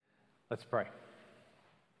Let's pray.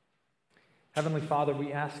 Heavenly Father,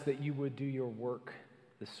 we ask that you would do your work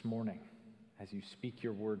this morning as you speak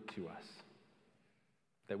your word to us,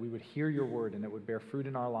 that we would hear your word and it would bear fruit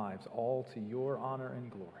in our lives, all to your honor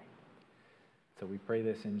and glory. So we pray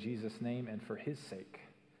this in Jesus' name and for his sake.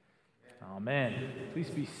 Amen. Please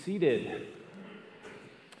be seated.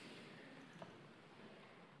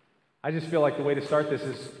 I just feel like the way to start this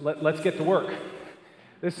is let's get to work.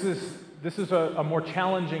 This is a more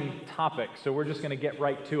challenging topic, so we're just going to get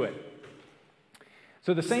right to it.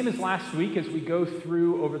 So the same as last week, as we go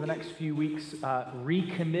through over the next few weeks,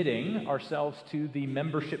 recommitting ourselves to the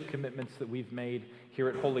membership commitments that we've made here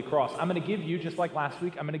at Holy Cross. I'm going to give you, just like last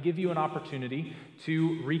week, I'm going to give you an opportunity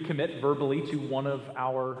to recommit verbally to one of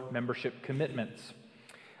our membership commitments.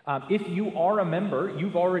 If you are a member,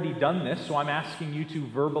 you've already done this, so I'm asking you to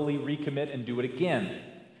verbally recommit and do it again.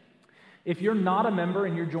 If you're not a member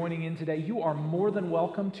and you're joining in today, you are more than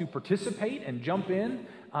welcome to participate and jump in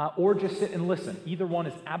or just sit and listen. Either one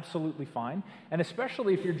is absolutely fine. And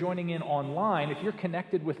especially if you're joining in online, if you're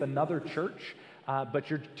connected with another church,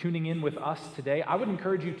 but you're tuning in with us today, I would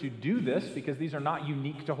encourage you to do this because these are not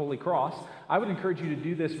unique to Holy Cross. I would encourage you to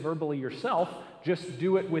do this verbally yourself. Just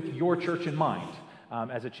do it with your church in mind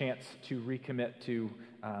as a chance to recommit to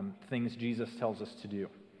things Jesus tells us to do.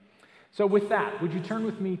 So with that, would you turn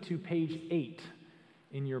with me to page 8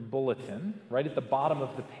 in your bulletin, right at the bottom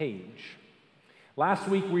of the page. Last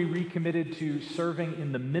week, we recommitted to serving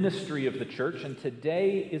in the ministry of the church, and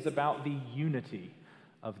today is about the unity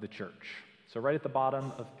of the church. So right at the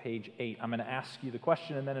bottom of page 8, I'm going to ask you the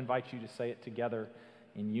question and then invite you to say it together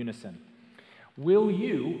in unison. Will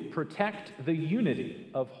you protect the unity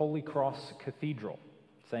of Holy Cross Cathedral?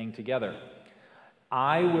 Saying together,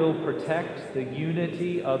 I will protect the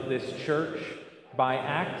unity of this church by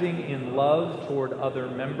acting in love toward other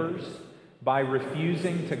members, by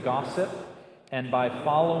refusing to gossip, and by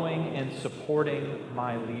following and supporting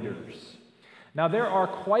my leaders. Now, there are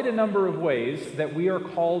quite a number of ways that we are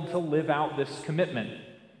called to live out this commitment.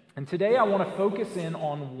 And today I want to focus in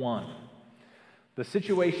on one, the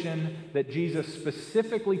situation that Jesus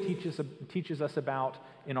specifically teaches us about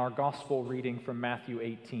in our gospel reading from Matthew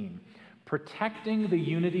 18. Protecting the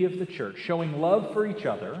unity of the church, showing love for each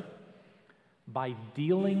other by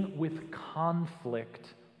dealing with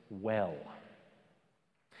conflict well.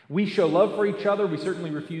 We show love for each other. We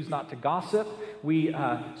certainly refuse not to gossip. We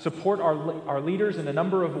support our leaders in a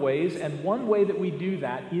number of ways, and one way that we do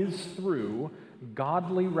that is through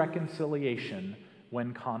godly reconciliation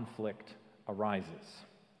when conflict arises.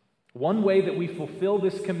 One way that we fulfill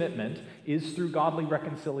this commitment is through godly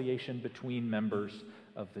reconciliation between members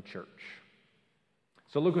of the church.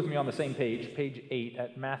 So look with me on the same page, page 8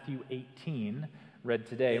 at Matthew 18, read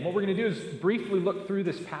today. And what we're going to do is briefly look through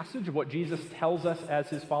this passage of what Jesus tells us as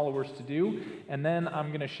his followers to do, and then I'm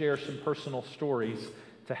going to share some personal stories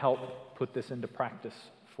to help put this into practice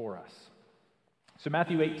for us. So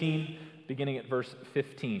Matthew 18, beginning at verse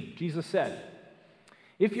 15, Jesus said,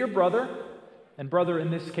 if your brother, and brother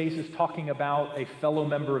in this case is talking about a fellow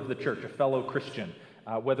member of the church, a fellow Christian,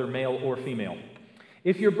 whether male or female,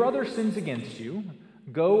 if your brother sins against you,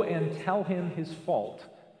 go and tell him his fault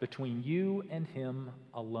between you and him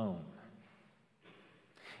alone.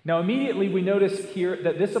 Now, immediately we notice here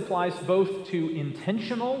that this applies both to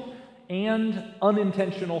intentional and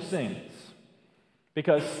unintentional sins.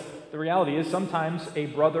 Because the reality is sometimes a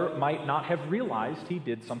brother might not have realized he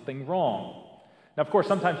did something wrong. Now, of course,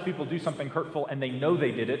 sometimes people do something hurtful and they know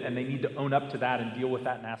they did it and they need to own up to that and deal with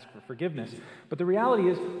that and ask for forgiveness. But the reality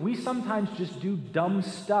is we sometimes just do dumb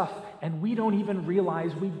stuff and we don't even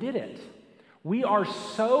realize we did it. We are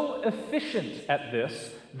so efficient at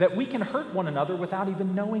this that we can hurt one another without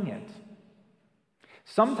even knowing it.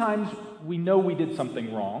 Sometimes we know we did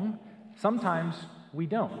something wrong. Sometimes we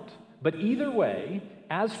don't. But either way,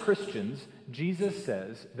 as Christians, Jesus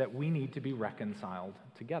says that we need to be reconciled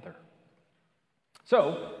together.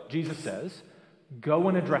 So, Jesus says, go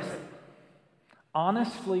and address it.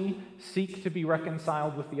 Honestly seek to be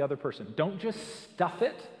reconciled with the other person. Don't just stuff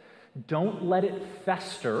it. Don't let it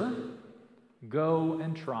fester. Go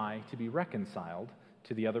and try to be reconciled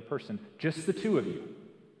to the other person, just the two of you.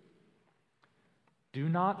 Do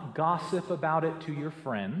not gossip about it to your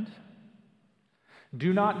friend.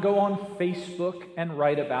 Do not go on Facebook and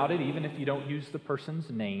write about it, even if you don't use the person's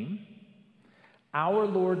name. Our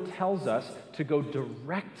Lord tells us to go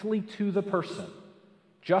directly to the person,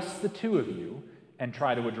 just the two of you, and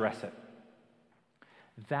try to address it.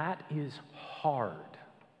 That is hard.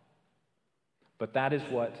 But that is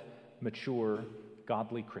what mature,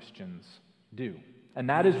 godly Christians do. And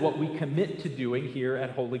that is what we commit to doing here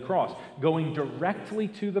at Holy Cross, going directly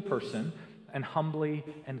to the person and humbly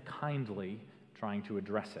and kindly trying to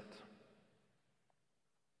address it.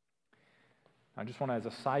 I just want to, as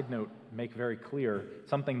a side note, make very clear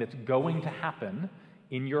something that's going to happen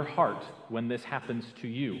in your heart when this happens to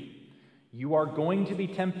you. You are going to be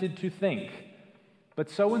tempted to think, but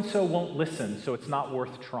so-and-so won't listen, so it's not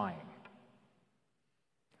worth trying.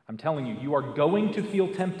 I'm telling you, you are going to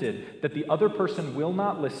feel tempted that the other person will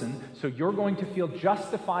not listen, so you're going to feel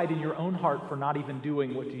justified in your own heart for not even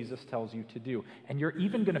doing what Jesus tells you to do. And you're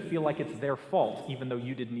even going to feel like it's their fault, even though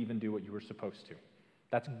you didn't even do what you were supposed to.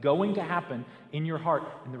 That's going to happen in your heart.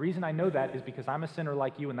 And the reason I know that is because I'm a sinner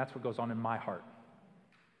like you, and that's what goes on in my heart.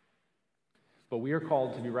 But we are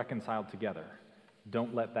called to be reconciled together.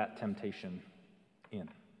 Don't let that temptation in.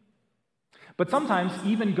 But sometimes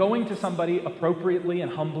even going to somebody appropriately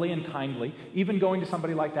and humbly and kindly, even going to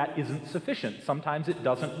somebody like that isn't sufficient. Sometimes it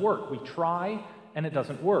doesn't work. We try and it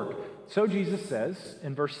doesn't work. So Jesus says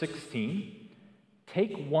in verse 16,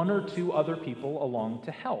 take one or two other people along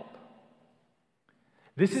to help.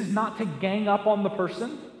 This is not to gang up on the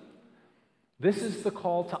person. This is the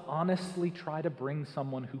call to honestly try to bring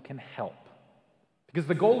someone who can help. Because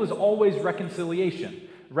the goal is always reconciliation,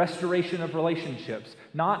 restoration of relationships,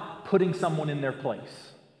 not putting someone in their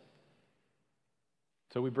place.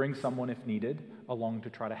 So we bring someone, if needed, along to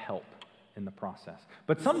try to help in the process.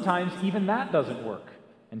 But sometimes even that doesn't work,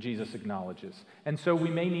 and Jesus acknowledges. And so we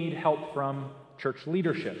may need help from church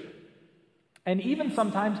leadership. And even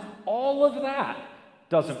sometimes all of that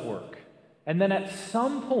doesn't work. And then at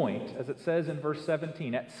some point, as it says in verse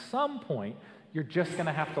 17, at some point, you're just going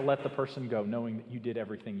to have to let the person go, knowing that you did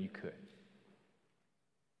everything you could.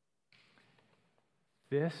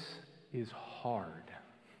 This is hard.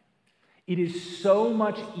 It is so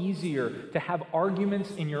much easier to have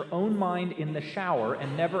arguments in your own mind in the shower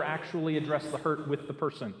and never actually address the hurt with the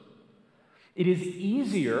person. It is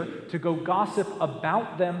easier to go gossip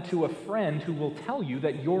about them to a friend who will tell you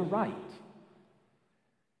that you're right.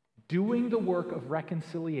 Doing the work of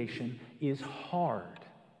reconciliation is hard.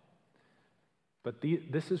 But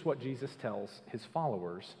this is what Jesus tells his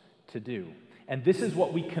followers to do. And this is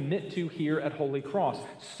what we commit to here at Holy Cross,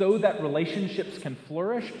 so that relationships can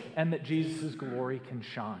flourish and that Jesus' glory can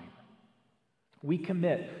shine. We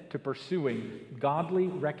commit to pursuing godly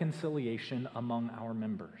reconciliation among our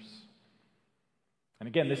members. And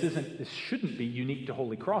again, this shouldn't be unique to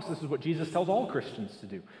Holy Cross. This is what Jesus tells all Christians to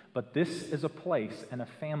do. But this is a place and a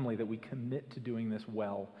family that we commit to doing this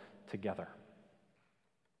well together.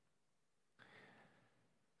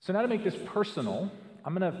 So now to make this personal, I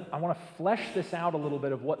want to flesh this out a little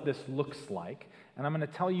bit of what this looks like, and I'm going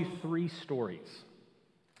to tell you 3 stories.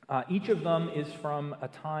 Each of them is from a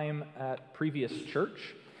time at previous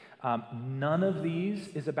church. None of these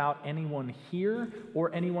is about anyone here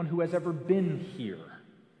or anyone who has ever been here.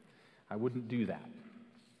 I wouldn't do that.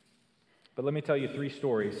 But let me tell you 3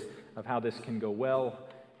 stories of how this can go well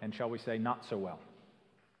and, shall we say, not so well.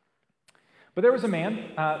 But there was a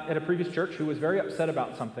man at a previous church who was very upset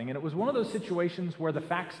about something, and it was one of those situations where the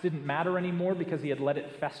facts didn't matter anymore because he had let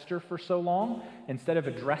it fester for so long. Instead of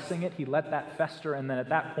addressing it, he let that fester, and then at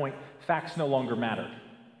that point, facts no longer mattered.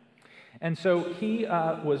 And so he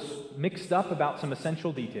was mixed up about some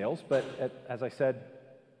essential details, but as I said,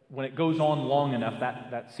 when it goes on long enough,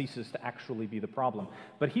 that ceases to actually be the problem.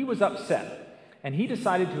 But he was upset, and he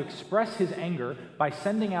decided to express his anger by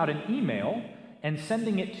sending out an email and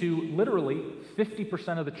sending it to literally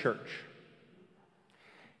 50% of the church.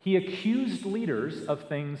 He accused leaders of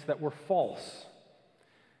things that were false.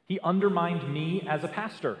 He undermined me as a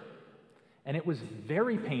pastor, and it was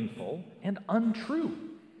very painful and untrue.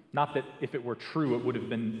 Not that if it were true, it would have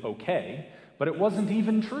been okay, but it wasn't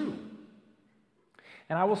even true.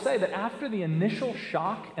 And I will say that after the initial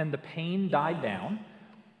shock and the pain died down,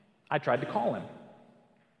 I tried to call him.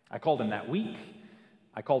 I called him that week.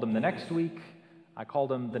 I called him the next week. I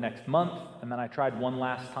called him the next month, and then I tried one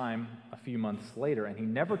last time a few months later, and he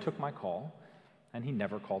never took my call, and he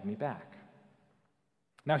never called me back.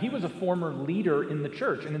 Now, he was a former leader in the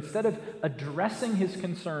church, and instead of addressing his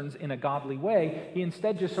concerns in a godly way, he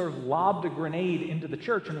instead just sort of lobbed a grenade into the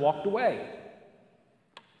church and walked away.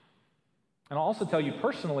 And I'll also tell you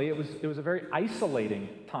personally, it was a very isolating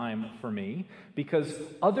time for me, because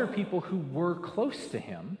other people who were close to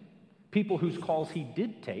him, people whose calls he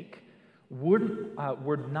did take,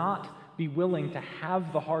 would not be willing to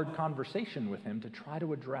have the hard conversation with him to try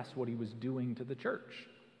to address what he was doing to the church.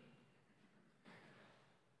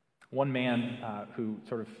 One man who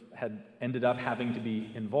sort of had ended up having to be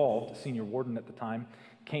involved, a senior warden at the time,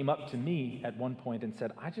 came up to me at one point and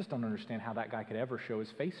said, "I just don't understand how that guy could ever show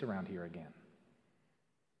his face around here again."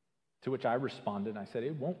 To which I responded, I said,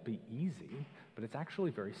 "It won't be easy, but it's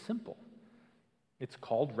actually very simple. It's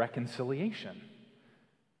called reconciliation,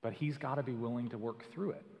 but he's got to be willing to work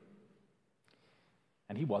through it."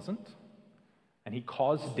 And he wasn't, and he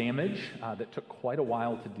caused damage that took quite a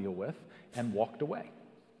while to deal with and walked away.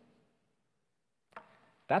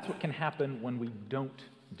 That's what can happen when we don't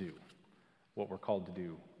do what we're called to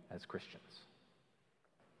do as Christians.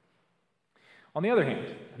 On the other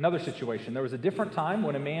hand, another situation, there was a different time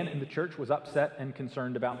when a man in the church was upset and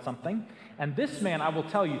concerned about something. And this man, I will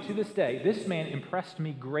tell you, to this day, this man impressed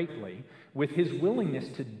me greatly with his willingness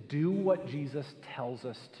to do what Jesus tells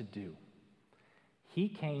us to do. He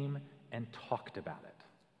came and talked about it.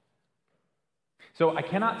 So I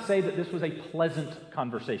cannot say that this was a pleasant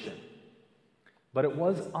conversation, but it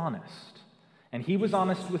was honest. And he was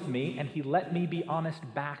honest with me, and he let me be honest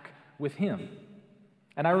back with him.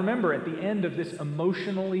 And I remember at the end of this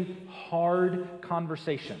emotionally hard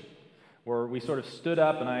conversation, where we sort of stood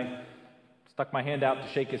up and I stuck my hand out to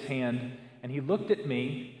shake his hand, and he looked at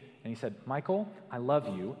me and he said, "Michael, I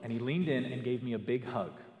love you," and he leaned in and gave me a big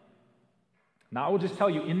hug. Now, I will just tell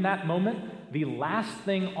you, in that moment, the last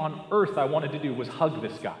thing on earth I wanted to do was hug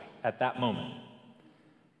this guy at that moment.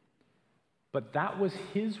 But that was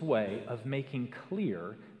his way of making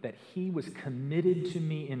clear that he was committed to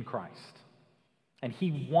me in Christ. And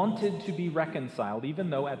he wanted to be reconciled,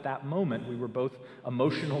 even though at that moment we were both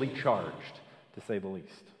emotionally charged, to say the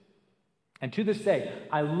least. And to this day,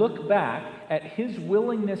 I look back at his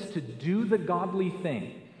willingness to do the godly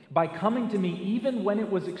thing by coming to me even when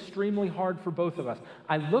it was extremely hard for both of us.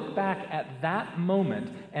 I look back at that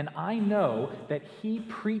moment and I know that he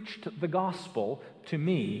preached the gospel to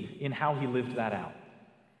me in how he lived that out.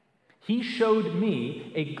 He showed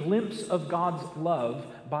me a glimpse of God's love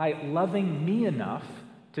by loving me enough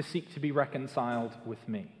to seek to be reconciled with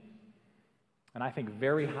me. And I think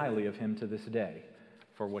very highly of him to this day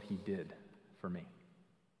for what he did for me.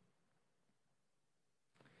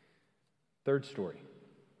 Third story.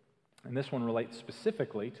 And this one relates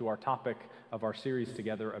specifically to our topic of our series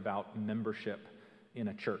together about membership in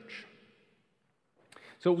a church.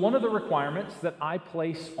 So one of the requirements that I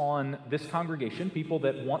place on this congregation, people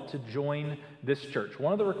that want to join this church,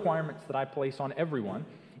 one of the requirements that I place on everyone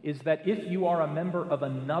is that if you are a member of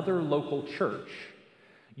another local church,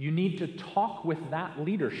 you need to talk with that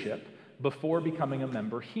leadership before becoming a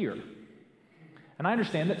member here. And I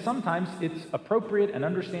understand that sometimes it's appropriate and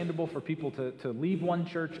understandable for people to leave one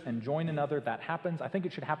church and join another. That happens. I think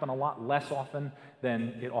it should happen a lot less often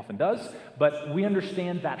than it often does. But we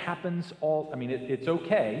understand that happens it's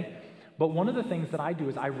okay. But one of the things that I do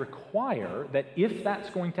is I require that if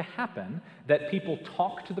that's going to happen, that people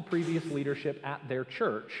talk to the previous leadership at their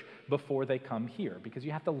church before they come here, because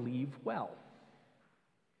you have to leave well.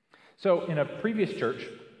 So in a previous church,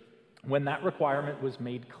 when that requirement was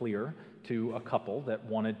made clear to a couple that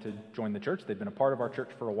wanted to join the church, they'd been a part of our church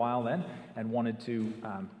for a while then and wanted to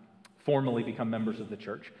formally become members of the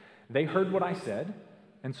church, they heard what I said,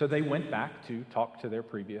 and so they went back to talk to their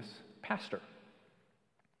previous pastor.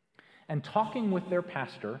 And talking with their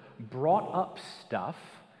pastor brought up stuff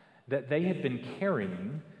that they had been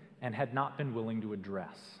carrying and had not been willing to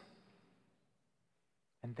address.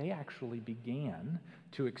 And they actually began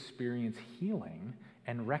to experience healing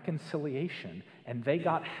and reconciliation, and they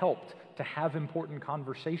got helped to have important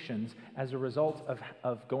conversations as a result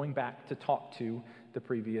of going back to talk to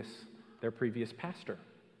their previous pastor.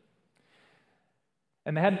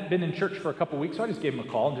 And they hadn't been in church for a couple weeks, so I just gave them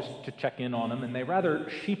a call just to check in on them, and they rather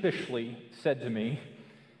sheepishly said to me,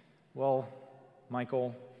 "Well,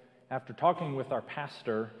 Michael, after talking with our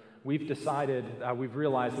pastor, we've decided, we've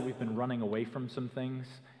realized that we've been running away from some things,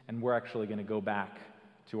 and we're actually going to go back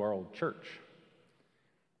to our old church."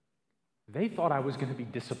 They thought I was going to be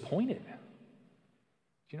disappointed. Do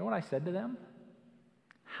you know what I said to them?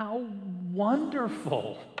 "How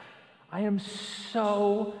wonderful! I am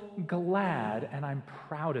so glad and I'm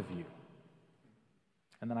proud of you."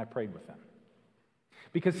 And then I prayed with them.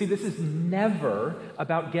 Because, see, this is never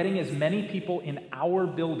about getting as many people in our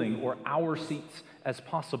building or our seats as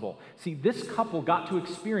possible. See, this couple got to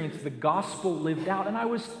experience the gospel lived out, and I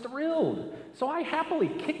was thrilled. So I happily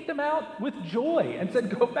kicked them out with joy and said,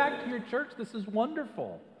 "Go back to your church. This is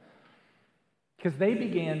wonderful." Because they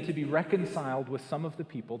began to be reconciled with some of the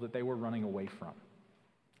people that they were running away from.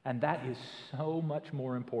 And that is so much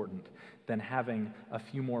more important than having a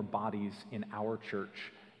few more bodies in our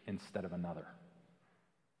church instead of another.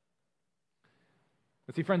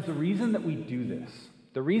 But see, friends, the reason that we do this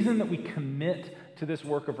The reason that we commit to this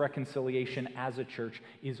work of reconciliation as a church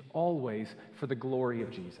is always for the glory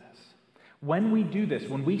of Jesus. When we do this,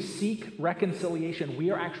 when we seek reconciliation, we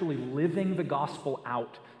are actually living the gospel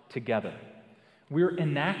out together. We're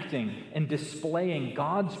enacting and displaying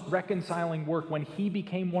God's reconciling work when he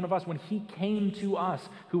became one of us, when he came to us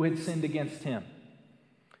who had sinned against him.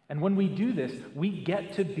 And when we do this, we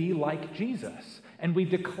get to be like Jesus, and we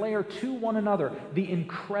declare to one another the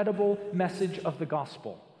incredible message of the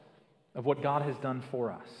gospel, of what God has done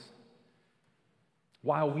for us.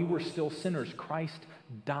 While we were still sinners, Christ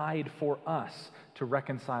died for us to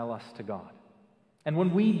reconcile us to God. And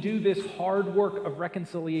when we do this hard work of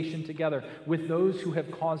reconciliation together with those who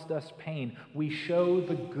have caused us pain, we show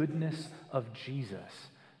the goodness of Jesus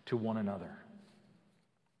to one another.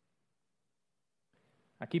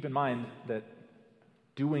 Now keep in mind that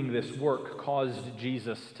doing this work caused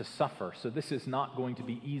Jesus to suffer, so this is not going to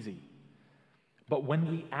be easy. But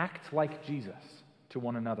when we act like Jesus to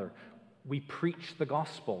one another, we preach the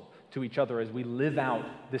gospel to each other as we live out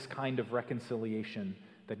this kind of reconciliation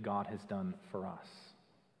that God has done for us.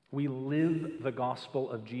 We live the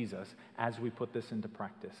gospel of Jesus as we put this into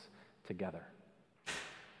practice together.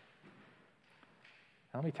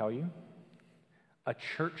 Now, let me tell you, a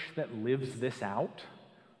church that lives this out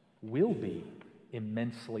will be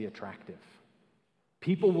immensely attractive.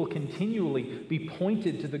 People will continually be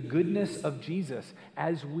pointed to the goodness of Jesus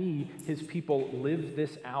as we, his people, live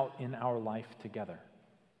this out in our life together.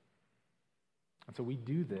 And so we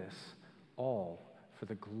do this all for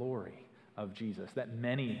the glory of Jesus, that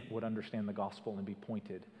many would understand the gospel and be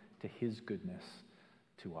pointed to his goodness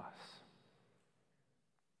to us.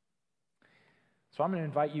 So I'm going to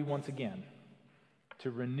invite you once again to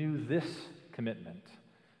renew this commitment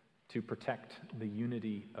to protect the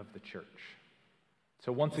unity of the church.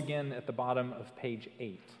 So once again, at the bottom of page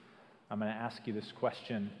 8, I'm going to ask you this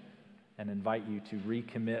question and invite you to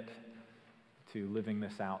recommit to living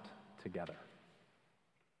this out together.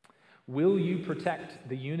 Will you protect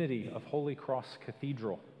the unity of Holy Cross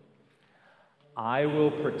Cathedral? I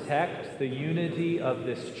will protect the unity of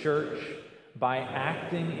this church by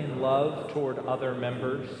acting in love toward other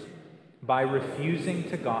members, by refusing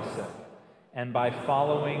to gossip, and by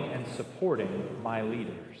following and supporting my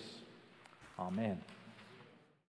leaders. Amen.